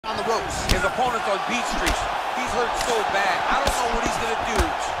on the ropes. His opponent's on beat streaks. He's hurt so bad. I don't know what he's gonna do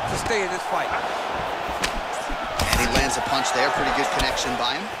to stay in this fight. And he lands a punch there. Pretty good connection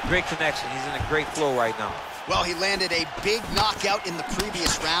by him. Great connection. He's in a great flow right now. Well, he landed a big knockout in the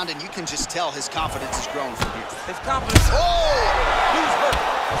previous round, and you can just tell his confidence has grown from here. His confidence. Oh! He's hurt.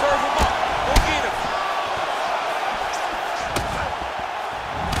 Serve him up. Go get him.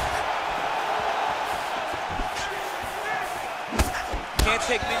 Can't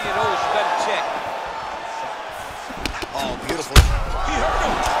take many of those. You better check. Oh, beautiful. He hurt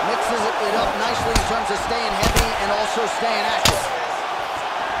him. Mixes it up nicely in terms of staying heavy and also staying active.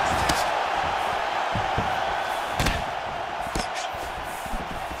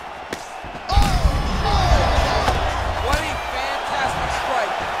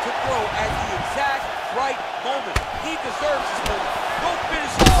 Right moment. He deserves this moment. Go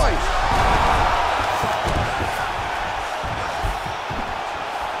finish the fight.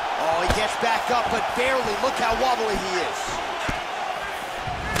 Oh, he gets back up, but barely. Look how wobbly he is.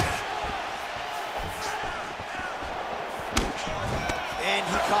 And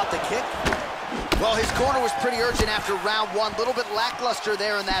he caught the kick. Well, his corner was pretty urgent after round one. A little bit lackluster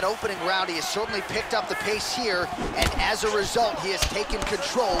there in that opening round. He has certainly picked up the pace here, and as a result, he has taken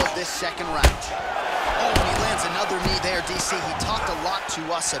control of this second round. Oh, and he lands another knee there, DC. He talked a lot to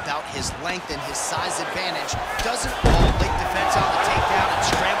us about his length and his size advantage. Doesn't late defense on the takedown and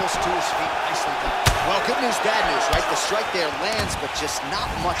scrambles to his feet. Nicely done. Well, good news, bad news, right? The strike there lands, but just not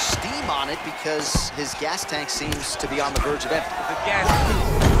much steam on it because his gas tank seems to be on the verge of empty. The gas tank.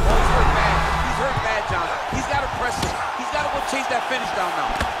 Oh, he's hurt bad. He's hurt bad, John. He's got to press him. He's got to go chase that finish down now.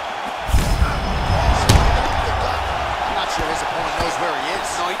 I'm not sure his opponent knows where he is.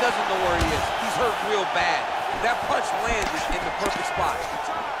 No, he doesn't know where he is. He's hurt real bad. That punch landed in the perfect spot.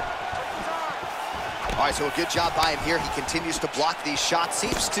 All right, so a good job by him here. He continues to block these shots.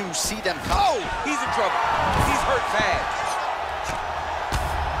 Seems to see them come. Oh, he's in trouble. He's hurt bad.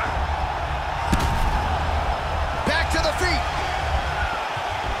 Back to the feet.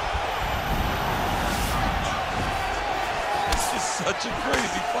 This is such a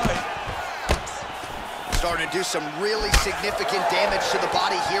crazy fight. Starting to do some really significant damage to the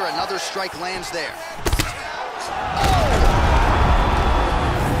body here. Another strike lands there. Oh!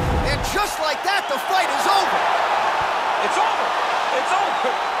 And just like that, the fight is over. It's over. It's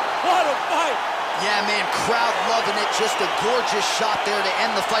over. What a fight. Yeah, man, crowd loving it. Just a gorgeous shot there to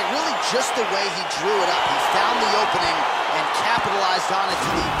end the fight. Really just the way he drew it up. He found the opening and capitalized on it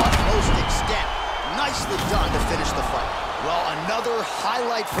to the utmost extent. Nicely done to finish the fight. Well, another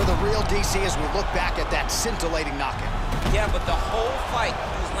highlight for the real DC as we look back at that scintillating knockout. Yeah, but the whole fight,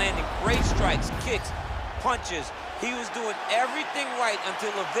 he was landing great strikes, kicks, punches. He was doing everything right until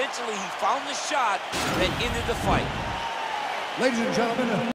eventually he found the shot that ended the fight. Ladies and gentlemen.